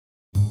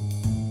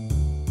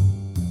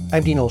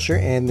I'm Dean Olsher,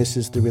 and this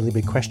is The Really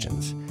Big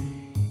Questions.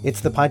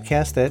 It's the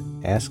podcast that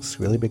asks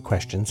really big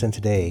questions, and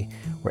today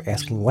we're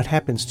asking what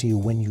happens to you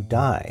when you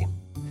die.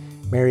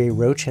 Mary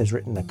Roach has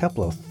written a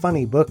couple of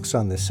funny books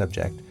on this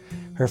subject.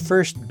 Her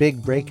first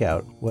big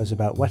breakout was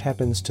about what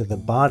happens to the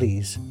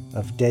bodies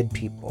of dead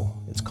people.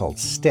 It's called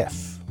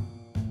Stiff.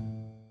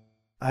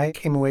 I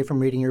came away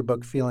from reading your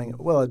book feeling,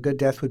 well, a good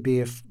death would be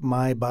if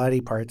my body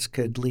parts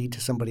could lead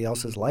to somebody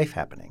else's life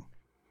happening.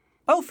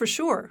 Oh, for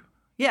sure.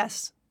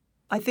 Yes.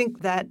 I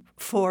think that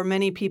for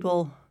many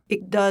people,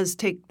 it does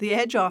take the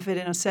edge off it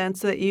in a sense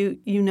that you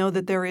know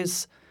that there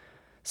is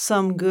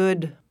some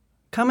good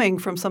coming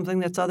from something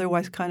that's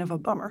otherwise kind of a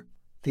bummer.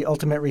 The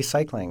ultimate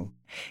recycling.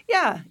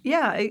 Yeah,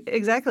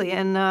 exactly.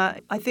 And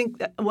I think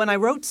that when I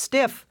wrote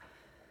Stiff,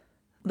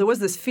 there was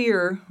this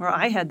fear, or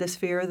I had this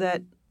fear,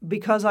 that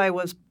because I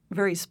was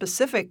very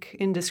specific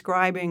in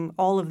describing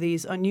all of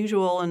these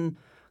unusual and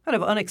kind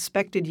of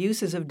unexpected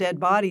uses of dead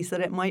bodies, that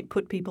it might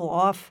put people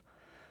off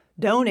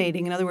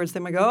donating. In other words, they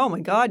might go, oh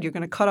my God, you're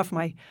going to cut off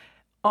my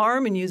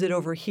arm and use it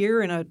over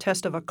here in a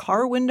test of a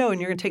car window, and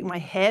you're going to take my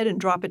head and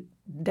drop it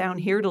down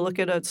here to look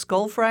at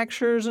skull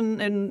fractures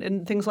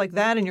and things like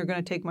that, and you're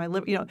going to take my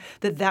liver,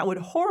 that would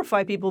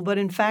horrify people. But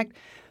in fact,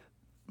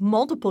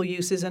 multiple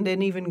uses and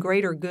an even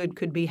greater good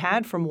could be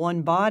had from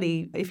one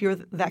body. If you're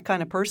that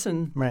kind of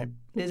person Right.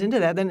 is into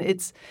that, then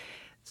it's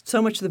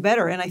so much the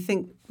better. And I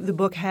think the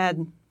book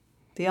had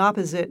the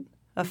opposite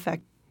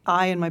effect.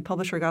 I and my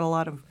publisher got a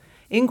lot of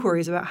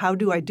inquiries about how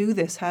do I do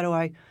this? How do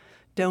I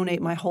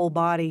donate my whole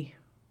body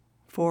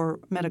for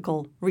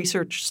medical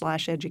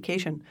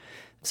research/education?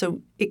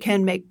 So it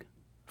can make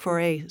for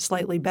a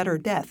slightly better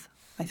death,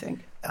 I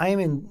think. I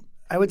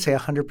would say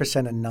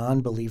 100% a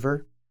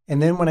non-believer.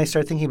 And then when I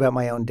start thinking about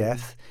my own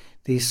death,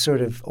 these sort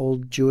of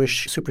old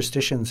Jewish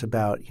superstitions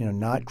about,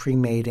 not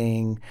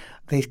cremating,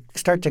 they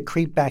start to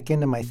creep back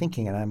into my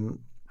thinking, and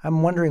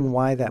I'm wondering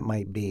why that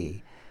might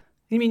be.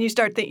 You mean you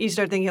start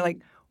thinking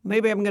like,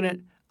 maybe I'm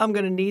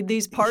gonna need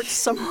these parts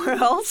somewhere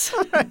else?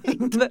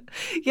 Right.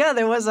 Yeah,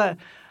 there was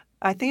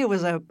I think it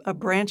was a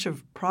branch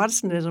of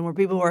Protestantism where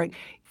people were,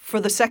 for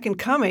the second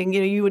coming,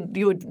 you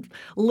would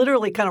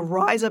literally kind of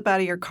rise up out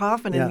of your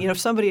coffin, and if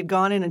somebody had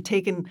gone in and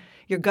taken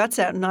your guts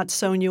out and not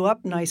sewn you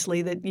up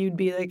nicely, that you'd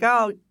be like,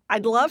 oh,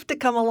 I'd love to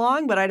come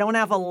along, but I don't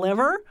have a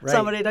liver. Right.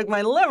 Somebody took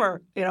my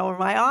liver, or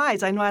my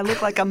eyes. I know I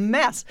look like a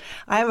mess.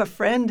 I have a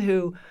friend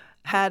who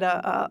had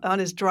on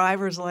his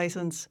driver's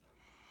license,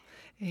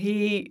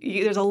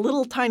 there's a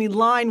little tiny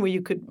line where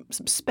you could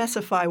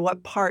specify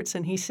what parts,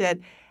 and he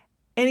said,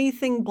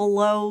 anything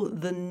below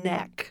the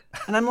neck.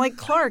 And I'm like,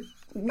 Clark,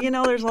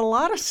 there's a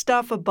lot of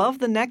stuff above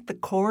the neck, the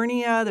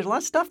cornea. There's a lot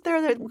of stuff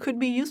there that could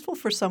be useful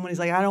for someone. He's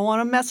like, I don't want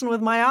to messing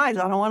with my eyes.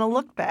 I don't want to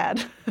look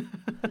bad.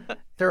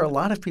 There are a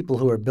lot of people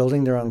who are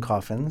building their own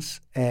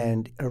coffins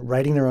and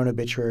writing their own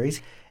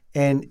obituaries.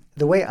 And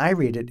the way I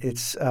read it,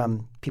 it's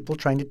people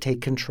trying to take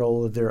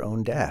control of their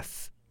own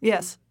death.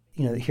 Yes.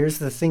 Here's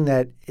the thing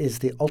that is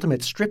the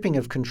ultimate stripping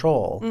of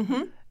control.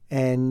 Mm-hmm.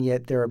 And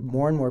yet there are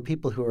more and more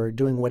people who are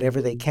doing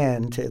whatever they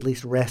can to at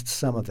least wrest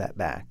some of that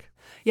back.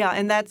 Yeah,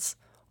 and that's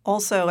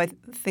also, I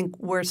think,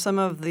 where some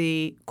of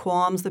the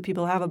qualms that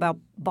people have about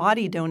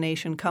body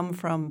donation come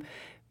from,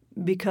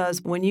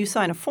 because when you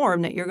sign a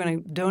form that you're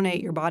going to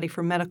donate your body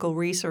for medical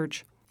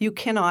research, you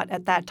cannot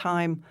at that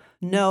time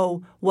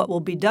know what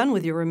will be done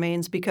with your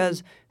remains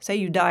because, say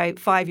you die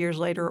 5 years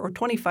later or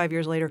 25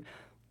 years later,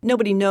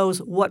 nobody knows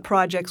what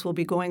projects will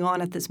be going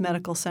on at this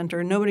medical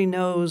center. Nobody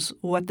knows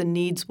what the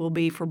needs will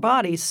be for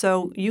bodies.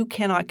 So you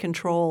cannot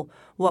control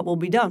what will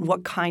be done,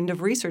 what kind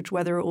of research,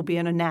 whether it will be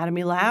an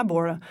anatomy lab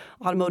or an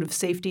automotive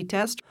safety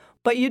test.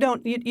 But you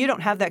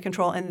don't have that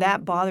control, and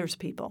that bothers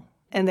people.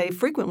 And they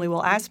frequently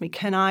will ask me,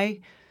 can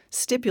I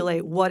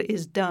stipulate what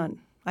is done?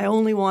 I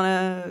only want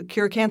to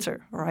cure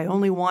cancer, or I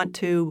only want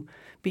to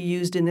be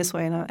used in this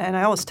way. And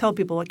I always tell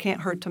people it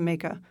can't hurt to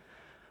make a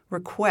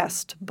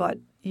request, but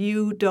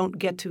you don't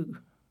get to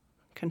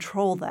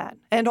control that.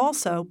 And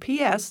also,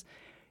 P.S.,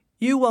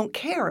 you won't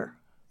care.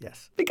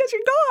 Yes. Because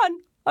you're gone.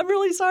 I'm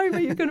really sorry,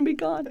 but you're going to be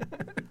gone.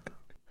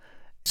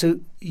 So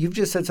you've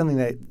just said something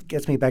that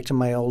gets me back to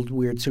my old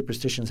weird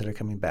superstitions that are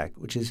coming back,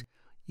 which is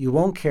you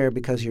won't care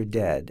because you're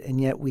dead. And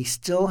yet we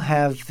still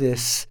have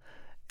this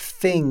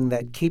thing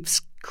that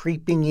keeps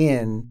creeping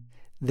in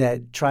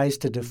that tries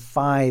to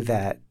defy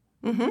that.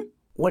 Mm-hmm.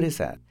 What is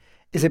that?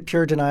 Is it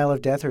pure denial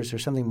of death, or is there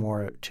something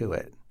more to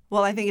it?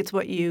 Well, I think it's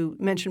what you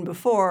mentioned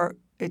before.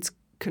 It's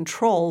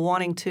control,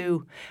 wanting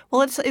to –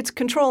 well, it's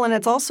control, and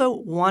it's also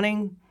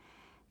wanting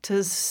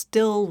to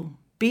still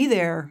be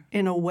there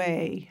in a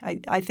way.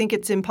 I think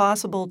it's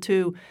impossible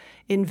to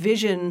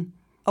envision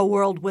a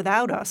world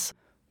without us.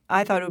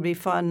 I thought it would be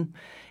fun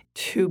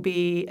to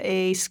be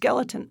a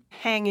skeleton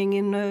hanging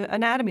in an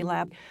anatomy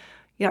lab.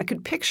 I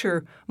could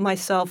picture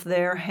myself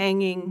there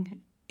hanging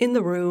in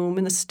the room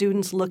and the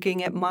students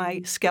looking at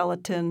my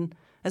skeleton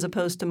as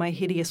opposed to my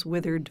hideous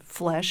withered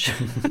flesh.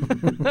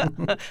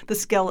 The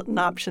skeleton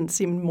option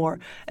seemed more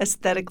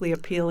aesthetically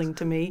appealing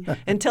to me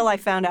until I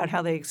found out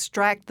how they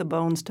extract the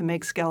bones to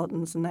make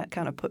skeletons, and that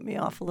kind of put me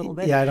off a little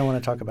bit. Yeah, I don't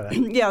want to talk about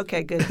it. Yeah,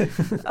 okay, good.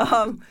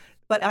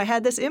 But I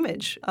had this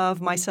image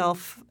of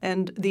myself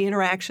and the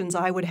interactions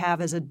I would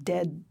have as a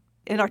dead,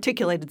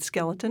 inarticulated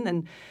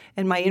skeleton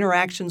and my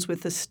interactions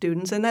with the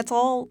students, and that's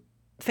all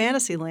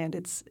fantasy land.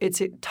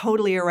 It's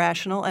totally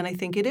irrational, and I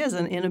think it is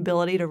an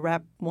inability to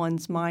wrap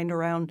one's mind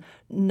around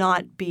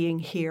not being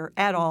here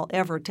at all,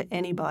 ever, to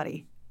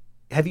anybody.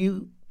 Have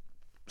you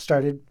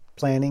started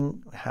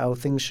planning how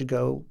things should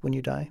go when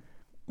you die?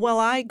 Well,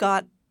 I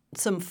got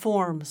some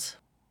forms.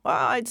 Well,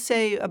 I'd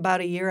say about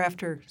a year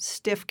after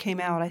Stiff came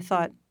out, I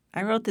thought,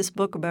 I wrote this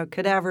book about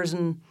cadavers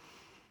and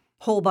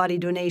whole body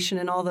donation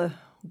and all the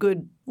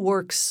good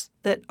works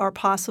that are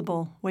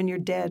possible when you're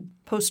dead,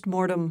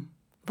 post-mortem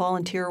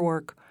volunteer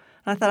work.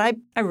 And I thought,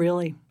 I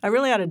really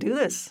ought to do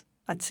this.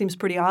 That seems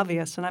pretty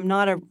obvious. And I'm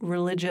not a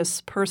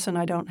religious person.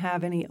 I don't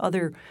have any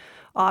other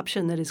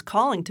option that is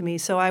calling to me.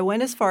 So I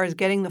went as far as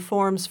getting the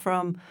forms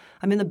from,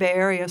 I'm in the Bay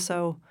Area,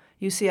 so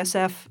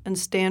UCSF and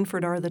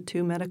Stanford are the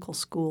two medical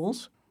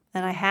schools.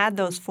 And I had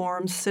those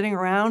forms sitting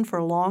around for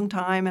a long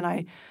time, and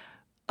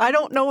I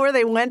don't know where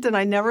they went, and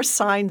I never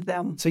signed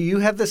them. So you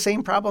have the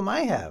same problem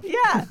I have.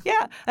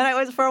 Yeah.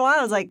 And for a while,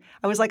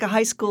 I was like a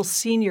high school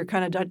senior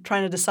kind of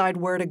trying to decide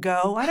where to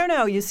go. I don't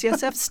know,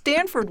 UCSF,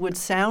 Stanford would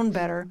sound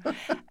better.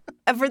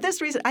 And for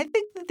this reason, I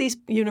think that these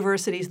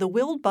universities, the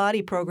willed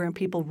body program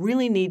people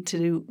really need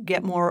to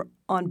get more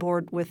on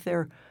board with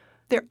their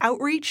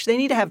outreach. They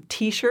need to have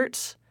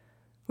T-shirts.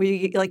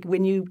 Like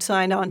when you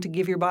sign on to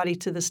give your body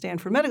to the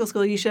Stanford Medical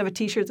School, you should have a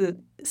T-shirt that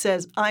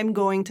says, I'm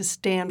going to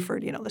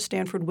Stanford, the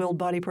Stanford Willed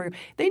Body Program.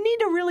 They need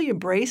to really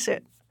embrace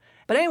it.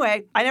 But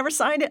anyway, I never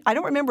signed it. I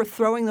don't remember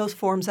throwing those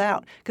forms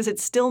out because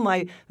it's still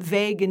my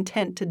vague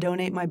intent to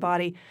donate my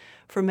body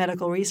for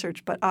medical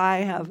research, but I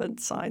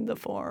haven't signed the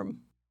form.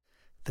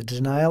 The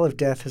denial of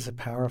death is a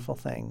powerful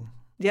thing.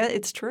 Yeah,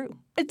 it's true.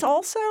 It's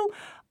also,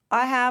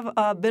 I have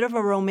a bit of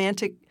a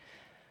romantic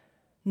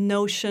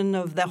notion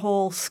of the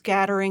whole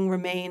scattering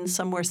remains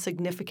somewhere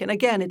significant.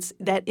 Again, it's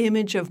that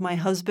image of my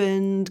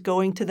husband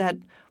going to that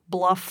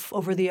bluff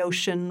over the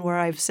ocean where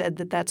I've said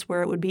that that's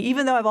where it would be.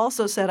 Even though I've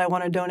also said I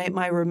want to donate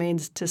my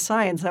remains to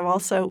science, I'm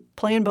also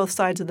playing both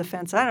sides of the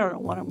fence. I don't know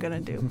what I'm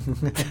going to do.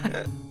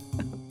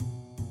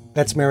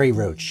 That's Mary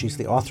Roach. She's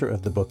the author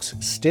of the books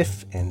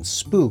Stiff and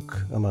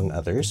Spook, among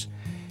others.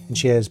 And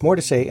she has more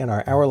to say in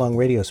our hour-long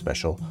radio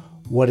special,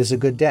 What is a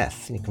Good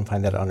Death? And you can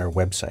find that on our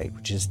website,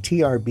 which is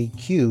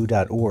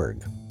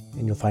trbq.org.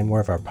 And you'll find more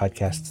of our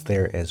podcasts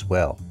there as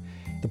well.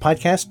 The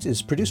podcast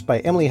is produced by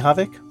Emily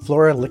Havik,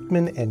 Flora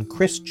Lichtman, and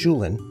Chris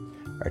Julin.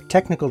 Our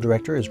technical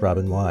director is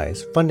Robin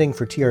Wise. Funding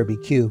for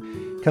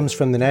TRBQ comes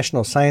from the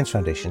National Science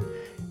Foundation,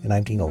 and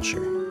I'm Dean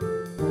Olsher.